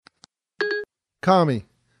Kami,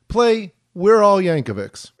 play We're All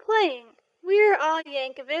Yankovics. Playing We're All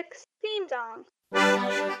Yankovics theme song.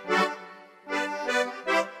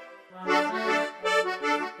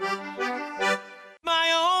 My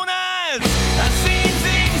own eyes, I've seen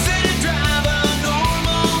things that drive a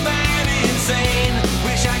normal man insane.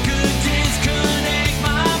 Wish I could disconnect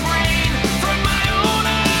my brain from my own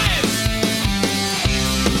eyes.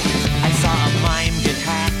 I saw a mime get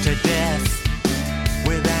hacked to death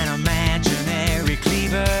with an imaginary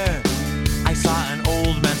cleaver. I saw an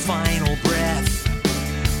old man's final breath.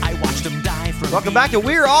 I watched him die from Welcome back to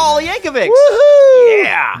We're All Yankovics. Woohoo!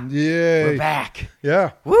 Yeah. Yay. We're back.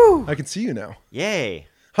 Yeah. Woo. I can see you now. Yay.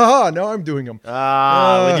 Haha, now I'm doing them.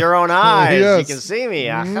 With your own eyes, yes. you can see me.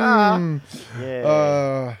 Aha.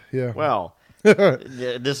 Yay. Yeah. Well,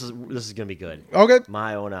 this is going to be good. Okay.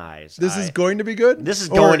 My own eyes. This is going to be good? This is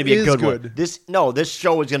Or going to be a is good one. This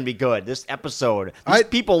show is going to be good. This episode. These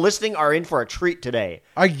people listening are in for a treat today.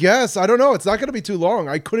 I guess. I don't know. It's not going to be too long.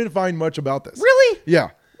 I couldn't find much about this. Really?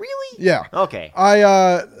 Yeah. Really? Yeah. Okay.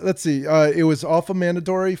 Let's see. It was Alpha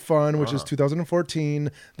Mandatory Fun, which is 2014.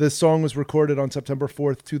 This song was recorded on September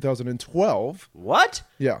 4th, 2012. What?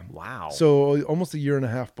 Yeah. Wow. So almost a year and a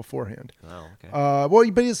half beforehand. Oh, okay. Well,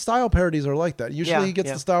 but his style parodies are like that. Usually he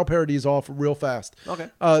gets the style parodies off real fast. Okay.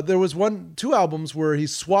 There was two albums where he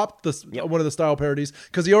swapped one of the style parodies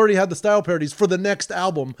because he already had the style parodies for the next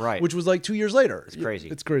album, Right. which was like 2 years later. It's crazy.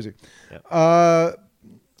 It's crazy. Yep.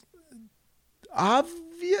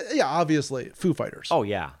 Obviously, Foo Fighters. Oh,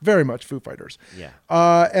 yeah. Very much Foo Fighters. Yeah.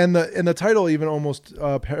 And the title even almost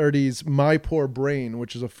parodies "My Poor Brain,"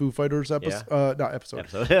 which is a Foo Fighters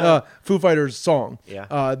episode. Foo Fighters song.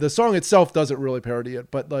 Yeah. The song itself doesn't really parody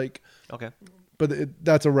it, but Okay.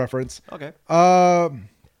 that's a reference. Okay.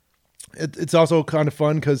 It's also kind of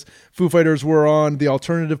fun because Foo Fighters were on the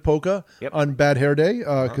alternative polka on Bad Hair Day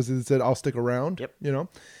because it said "I'll stick around." Yep. You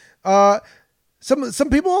know. Some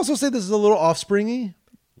people also say this is a little offspringy.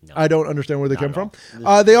 No. I don't understand where they come from.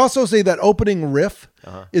 They also say that opening riff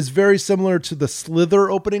is very similar to the Slither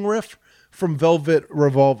opening riff from Velvet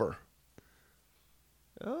Revolver.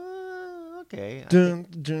 Okay. I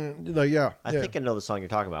think I know the song you're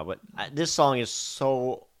talking about, but this song is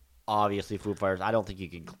so obviously Foo Fighters. I don't think you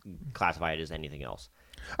can classify it as anything else.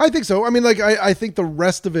 I think so. I mean, I think the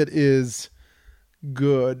rest of it is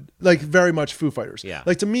good, very much Foo Fighters. Yeah.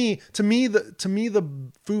 To me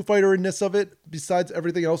the Foo Fighter-ness of it, besides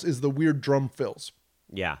everything else, is the weird drum fills.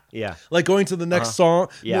 Yeah. Yeah. Going to the next song,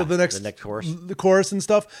 Yeah. the next chorus, the chorus and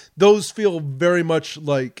stuff. Those feel very much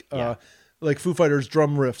like Foo Fighters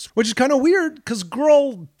drum riffs, which is kind of weird because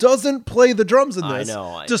Grohl doesn't play the drums in this. I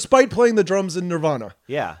know. Despite playing the drums in Nirvana.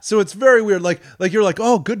 Yeah. So it's very weird. Like you're like,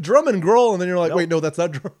 oh, good drumming, Grohl, and then you're like, wait, no, that's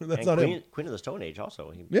not drum. That's not him. Queen of the Stone Age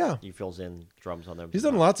also. He fills in drums on them. He's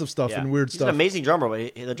done lots of stuff and weird He's stuff. He's an amazing drummer,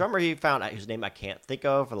 but the drummer he found, whose name I can't think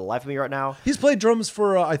of for the life of me right now. He's played drums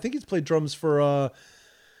for. I think he's played drums for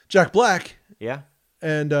Jack Black. Yeah.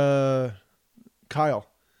 And Kyle.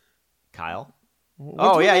 Kyle.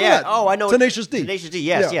 What's yeah. Oh, I know. Tenacious D. Tenacious D,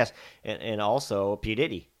 yes, Yeah. yes. And also P.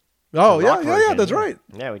 Diddy. Oh, The rock yeah, version. that's right.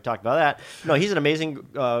 Yeah, we talked about that. No, he's an amazing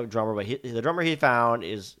drummer, but the drummer he found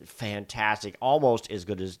is fantastic, almost as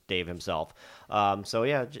good as Dave himself. So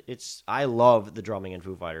yeah, I love the drumming in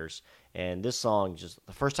Foo Fighters, and this song, just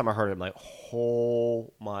the first time I heard it, I'm like,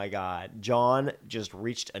 oh my god, John just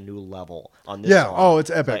reached a new level on this song. Oh,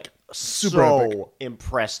 it's epic. Super epic.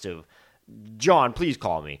 Impressive. John, please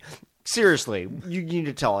call me. Seriously, you need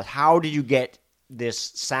to tell us, how did you get this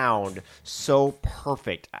sound so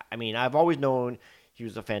perfect? I mean, I've always known he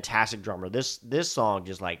was a fantastic drummer. This song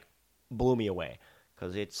just blew me away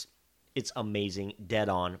because it's amazing, dead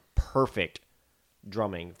on, perfect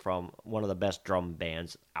drumming from one of the best drum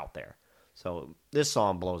bands out there. So this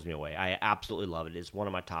song blows me away. I absolutely love it. It's one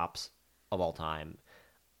of my tops of all time.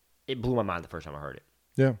 It blew my mind the first time I heard it.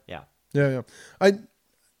 Yeah. Yeah.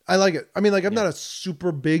 I like it. I mean, I'm not a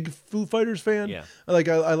super big Foo Fighters fan. Yeah.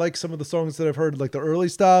 I like some of the songs that I've heard, like the early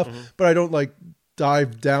stuff, but I don't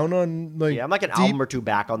dive down on I'm like an album or two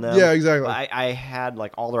back on them. Yeah, exactly. I had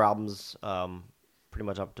all their albums pretty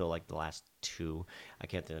much up to the last two. I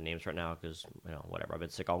can't think of the names right now because whatever. I've been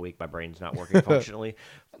sick all week. My brain's not working functionally.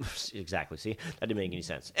 Exactly. See, that didn't make any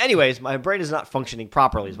sense. Anyways, my brain is not functioning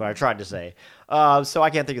properly is what I tried to say. So I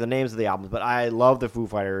can't think of the names of the albums, but I love the Foo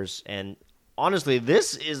Fighters, and honestly,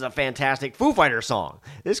 this is a fantastic Foo Fighters song.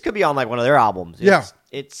 This could be on one of their albums.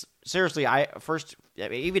 It's seriously,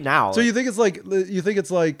 even now. So you think it's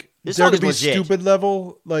this Dare song to is Be legit. Stupid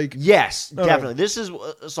level? Yes, All definitely. right. This is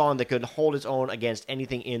a song that could hold its own against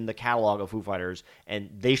anything in the catalog of Foo Fighters, and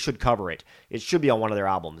they should cover it. It should be on one of their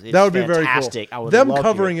albums. It's That would be very cool. fantastic. I would Them love to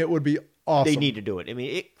covering hear it would be awesome. They need to do it. I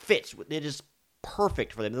mean, it fits. It is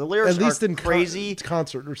perfect for them. The lyrics At least are in crazy.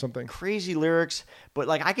 concert or something. Crazy lyrics, but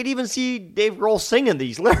like I could even see Dave Grohl singing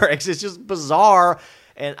these lyrics. It's just bizarre.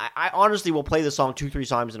 And I honestly will play this song 2-3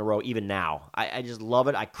 times in a row, even now. I just love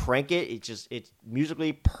it. I crank it. It's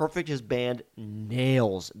musically perfect. His band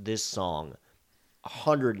nails this song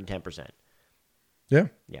 110%. Yeah.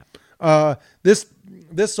 Yeah. This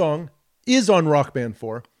song is on Rock Band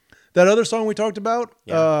 4. That other song we talked about,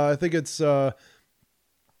 Yeah. I think it's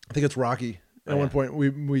Rocky. At Oh, one yeah. point,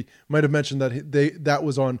 we might have mentioned that that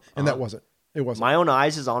was on, and that wasn't. It wasn't. My Own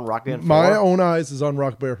Eyes is on Rock Band 4. My Own Eyes is on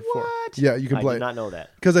Rock Band 4. What? Yeah, you can I play did it. not know that.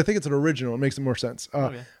 Because I think it's an original. It makes it more sense.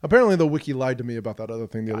 Apparently, the wiki lied to me about that other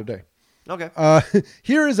thing the other day. Okay.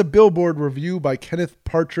 Here is a Billboard review by Kenneth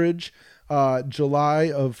Partridge,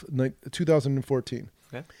 July of 2014.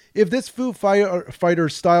 Okay. If this Foo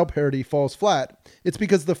Fighters style parody falls flat, it's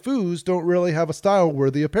because the Foos don't really have a style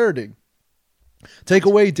worthy of parodying. Take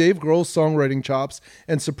away Dave Grohl's songwriting chops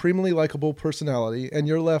and supremely likable personality, and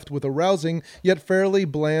you're left with a rousing yet fairly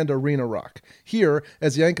bland arena rock. Here,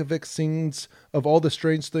 as Yankovic sings of all the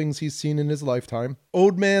strange things he's seen in his lifetime,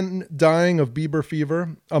 old man dying of Bieber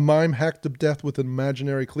fever, a mime hacked to death with an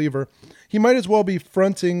imaginary cleaver, he might as well be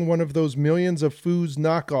fronting one of those millions of Foos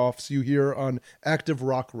knockoffs you hear on active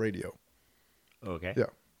rock radio. Okay. Yeah.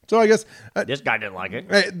 So I guess This guy didn't like it.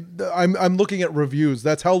 I'm looking at reviews.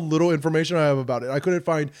 That's how little information I have about it. I couldn't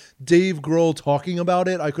find Dave Grohl talking about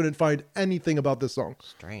it. I couldn't find anything about this song.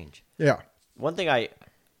 Strange. Yeah. One thing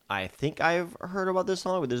I think I've heard about this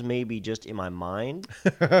song, but this may be just in my mind.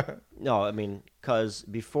 No, I mean, because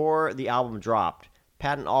before the album dropped,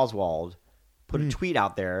 Patton Oswalt put a tweet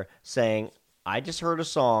out there saying, I just heard a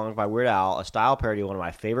song by Weird Al, a style parody of one of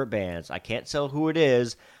my favorite bands. I can't tell who it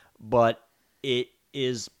is, but it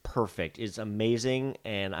is perfect. It's amazing,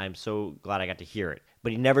 and I'm so glad I got to hear it.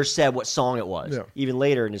 But he never said what song it was. Yeah. Even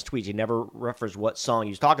later in his tweets, he never referenced what song he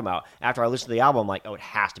was talking about. After I listened to the album, I'm like, oh, it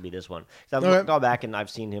has to be this one. So I've Okay. gone back and I've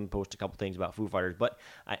seen him post a couple things about Foo Fighters, but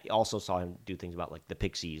I also saw him do things about like the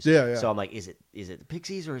Pixies. Yeah. So I'm like, is it the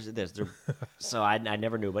Pixies or is it this? So I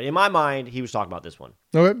never knew. But in my mind, he was talking about this one.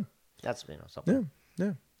 Okay. That's something.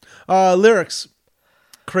 Yeah. Lyrics.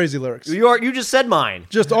 Crazy lyrics. You just said mine.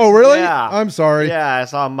 Oh, really? Yeah. I'm sorry. Yeah, I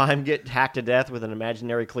saw mime get hacked to death with an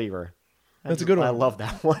imaginary cleaver. That's a good one. I love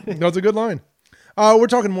that one. That's a good line. We're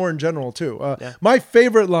talking more in general, too. Yeah. My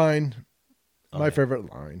favorite line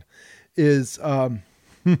is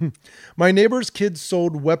my neighbor's kids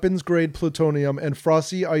sold weapons-grade plutonium and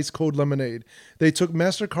frosty ice-cold lemonade. They took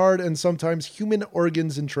MasterCard and sometimes human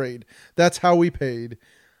organs in trade. That's how we paid.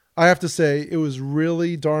 I have to say, it was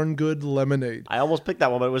really darn good lemonade. I almost picked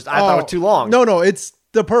that one, but I thought it was too long. No, it's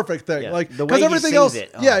the perfect thing. Yeah, Like, the because way he everything sings else,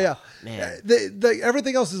 it. Oh, yeah. man.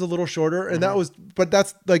 Everything else is a little shorter, and but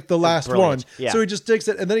that's like the last one. brilliant. Yeah. So he just takes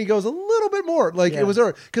it, and then he goes a little bit more. Like Yeah. it was,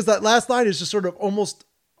 because that last line is just sort of almost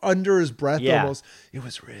under his breath. Yeah. Almost. It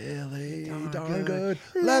was really darn good.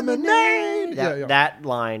 Lemonade. That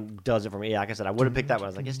line does it for me. Yeah, like I said, I would have picked that one. I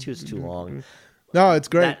was like, it's too long. No, it's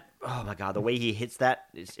great. Oh my god, the way he hits that,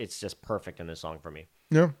 it's just perfect in this song for me.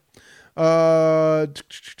 Yeah.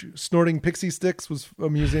 Snorting pixie sticks was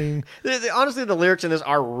amusing. Honestly, the lyrics in this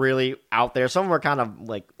are really out there. Some of them are kind of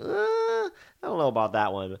like, I don't know about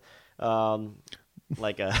that one.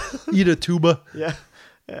 Like a Eat a tuba. yeah,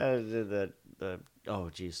 the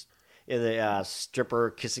oh jeez. The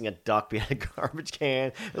stripper kissing a duck behind a garbage can.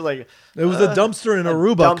 It was like It was a dumpster in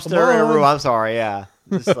Aruba. dumpster Come in on. Aruba. I'm sorry. Yeah,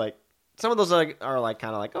 just like some of those are like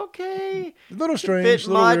kind of like okay, A little strange. bit a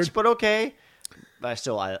little much, weird. but okay. But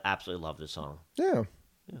I absolutely love this song. Yeah.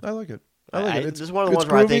 I like it. I like it. This is one of the ones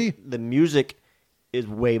where I think the music is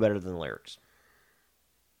way better than the lyrics.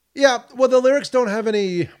 Yeah, well, the lyrics don't have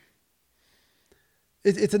any.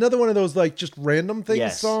 It's another one of those like just random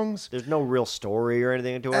things songs. There's no real story or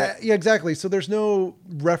anything to it. Yeah, exactly. So there's no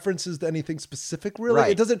references to anything specific, really.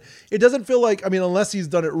 Right. It doesn't feel like. I mean, unless he's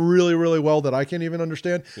done it really, really well that I can't even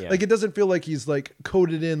understand. Yeah. Like it doesn't feel like he's like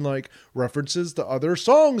coded in like references to other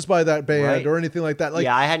songs by that band Right. or anything like that. Like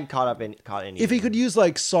I hadn't caught any. if he could use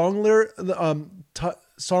like song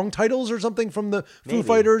titles or something from the Foo Maybe.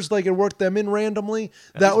 Fighters, like and work them in randomly,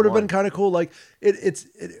 that is would have been one. kind of cool. Like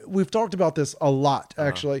we've talked about this a lot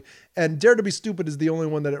actually, and Dare to Be Stupid is the only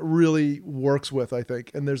one that it really works with, I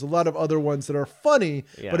think. And there's a lot of other ones that are funny,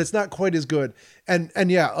 Yeah. but it's not quite as good. And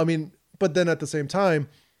yeah, I mean, but then at the same time,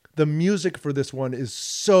 the music for this one is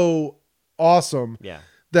so awesome. Yeah.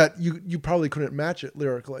 That you probably couldn't match it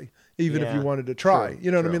lyrically, even if Yeah. you wanted to try. True,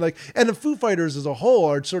 You know what I true. mean? Like, and the Foo Fighters as a whole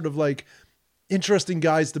are sort of like, interesting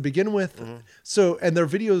guys to begin with. Mm-hmm. So, and their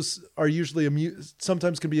videos are usually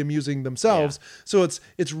sometimes can be amusing themselves. So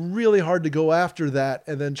it's really hard to go after that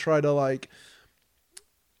and then try to like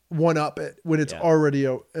one up it when it's already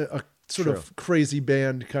a sort of crazy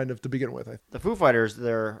band kind of to begin with. The Foo Fighters,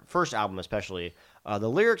 their first album especially, the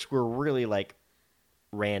lyrics were really like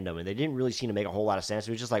random, and they didn't really seem to make a whole lot of sense.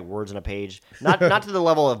 It was just like words on a page, not to the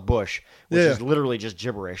level of Bush, which is literally just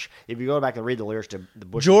gibberish. If you go back and read the lyrics to the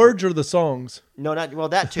Bush, George or the songs? No, not well,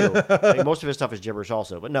 that too. I mean, most of his stuff is gibberish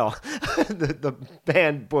also, but no, the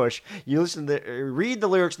band Bush. You read the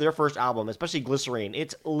lyrics to their first album, especially Glycerine.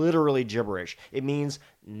 It's literally gibberish. It means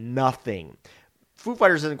nothing. Foo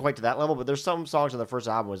Fighters isn't quite to that level, but there's some songs on the first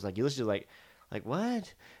album was like you listen to like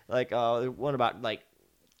what, like one about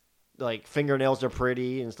like fingernails are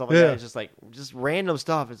pretty and stuff like that. It's just random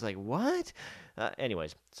stuff. It's like, what?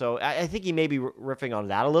 Anyways, so I think he may be riffing on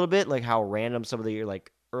that a little bit, like how random some of the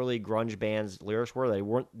like early grunge bands' lyrics were. They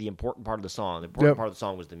weren't the important part of the song. The important part of the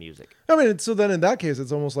song was the music. I mean, so then in that case,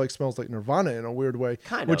 it's almost like Smells Like Nirvana in a weird way,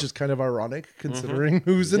 which is kind of ironic considering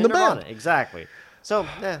who's in the Nirvana. band. Exactly. So,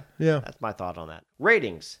 that's my thought on that.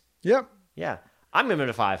 Ratings. Yep. Yeah. I'm giving it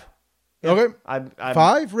a 5. Yeah. Okay. I'm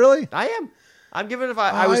 5? Really? I am. I'm giving it a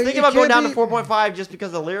 5. I was thinking about going down to 4.5 just because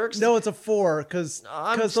of the lyrics. No, it's a 4 because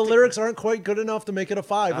the lyrics aren't quite good enough to make it a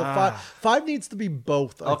 5. Five needs to be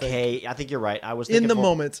both. I think. I think you're right. I was thinking in the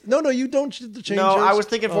moment. No, you don't change. No, yours. I was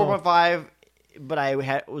thinking 4.5, but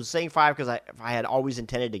I was saying 5 because I had always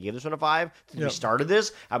intended to give this one a 5. Since we started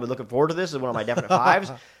this, I've been looking forward to this. It's one of my definite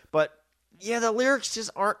 5s. But yeah, the lyrics just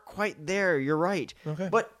aren't quite there. You're right. Okay.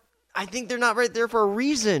 But I think they're not right there for a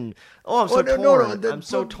reason. Oh, I'm so torn. I'm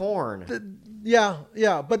so torn. Yeah,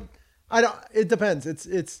 but I don't. It depends.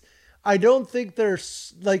 It's. I don't think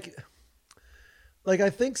there's like I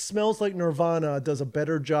think Smells Like Nirvana does a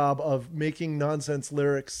better job of making nonsense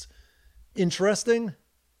lyrics interesting,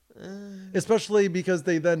 especially because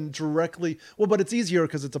they then directly. Well, but it's easier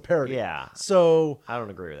because it's a parody. Yeah. So I don't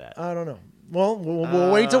agree with that. I don't know. Well,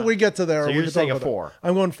 we'll wait till we get to there. So you're just saying a 4.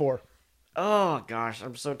 I'm going 4. Oh gosh,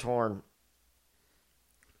 I'm so torn.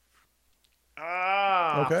 Okay.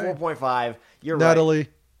 4.5. You're Natalie.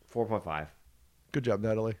 right. 4.5. Good job,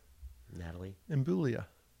 Natalie. Embulia.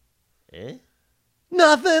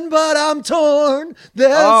 Nothing but I'm torn.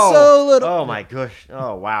 There's so little. Oh my gosh.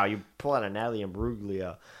 Oh wow. You pull out a Natalie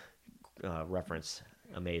Imbruglia reference.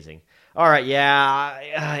 Amazing. All right. Yeah.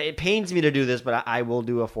 It pains me to do this, but I will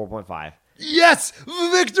do a 4.5. Yes,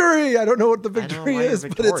 victory! I don't know what the victory is,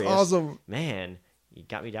 but it's awesome. Man, you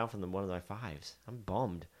got me down from one of my 5s. I'm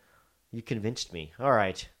bummed. You convinced me. All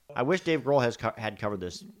right. I wish Dave Grohl had covered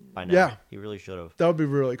this by now. Yeah. He really should have. That would be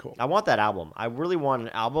really cool. I want that album. I really want an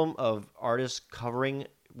album of artists covering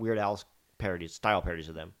Weird Al's parodies, style parodies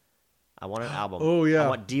of them. I want an album. Oh, yeah. I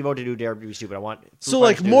want Devo to do Dare to Be Stupid. I want so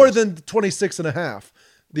like more than 26 and a half,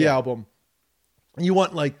 the album. You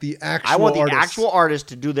want like the actual I want the artists. actual artists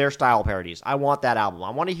to do their style parodies. I want that album. I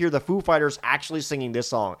want to hear the Foo Fighters actually singing this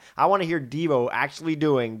song. I want to hear Devo actually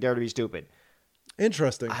doing Dare to Be Stupid.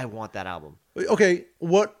 Interesting. I want that album. Okay,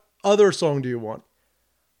 what other song do you want?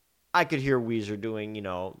 I could hear Weezer doing,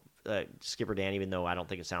 Skipper Dan, even though I don't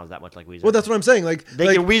think it sounds that much like Weezer. Well, that's what I'm saying. Like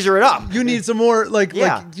they can Weezer it up. You need some more,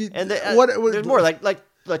 there's more like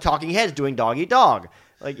the Talking Heads doing Dog Eat Dog.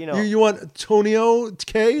 Like, you want Tonio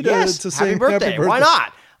K to sing Happy Birthday. Why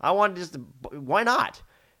not? I want why not?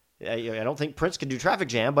 I don't think Prince can do Traffic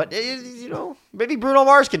Jam, but maybe Bruno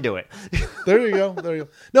Mars can do it. There you go.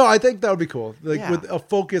 No, I think that would be cool. With a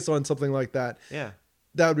focus on something like that. Yeah,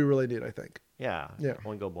 that would be really neat. I think. Yeah.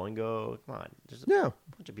 Boingo Boingo. Come on. There's a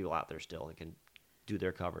bunch of people out there still that can do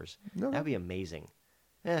their covers. No. That'd be amazing.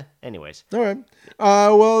 Anyways. All right.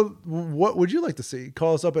 Well, what would you like to see?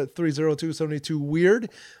 Call us up at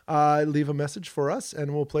 302-72-WEIRD. Leave a message for us,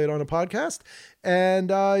 and we'll play it on a podcast.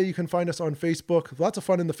 And you can find us on Facebook. Lots of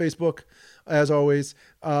fun in the Facebook, as always.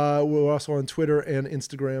 We're also on Twitter and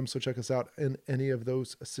Instagram, so check us out in any of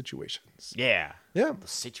those situations. Yeah. Yeah. The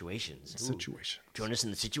situations. Situations. Join us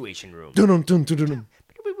in the situation room. No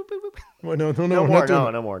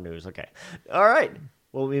more news. Okay. All right.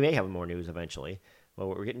 Well, we may have more news eventually. Well,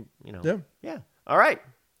 we're getting, Yeah. All right.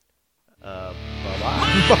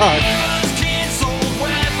 Bye-bye. Bye.